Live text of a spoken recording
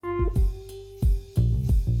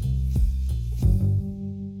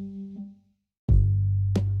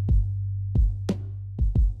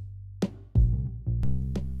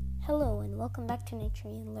to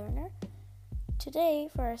Naturian Learner. Today,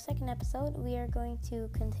 for our second episode, we are going to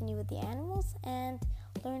continue with the animals and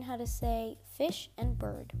learn how to say fish and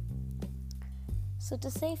bird. So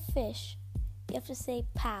to say fish, you have to say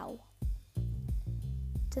pow.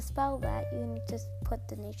 To spell that, you need to put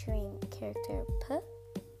the Naturian character P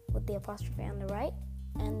with the apostrophe on the right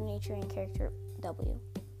and the Naturian character W.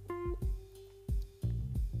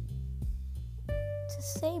 To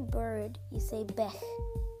say bird, you say bech.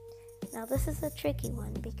 Now this is a tricky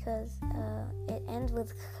one because it ends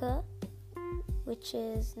with K, which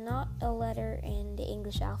is not a letter in the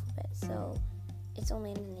English alphabet, so it's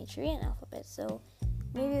only in the Naturian alphabet. So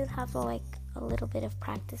maybe you'll have a little bit of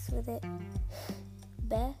practice with it.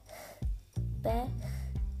 Bech, bech.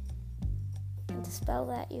 And to spell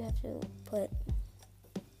that, you have to put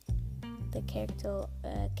the character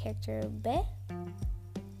be,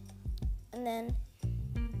 and then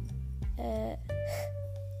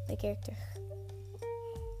the character.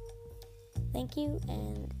 Thank you,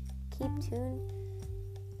 and keep tuned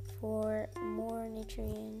for more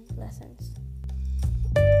Naturian lessons.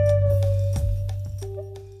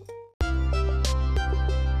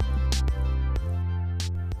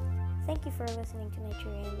 Thank you for listening to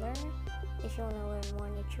Naturian Learner. If you want to learn more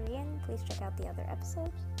Naturian, please check out the other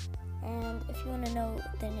episodes. And if you want to know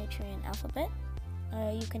the Naturian alphabet,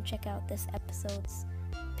 you can check out this episode's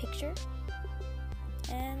picture.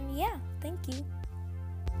 And yeah, thank you.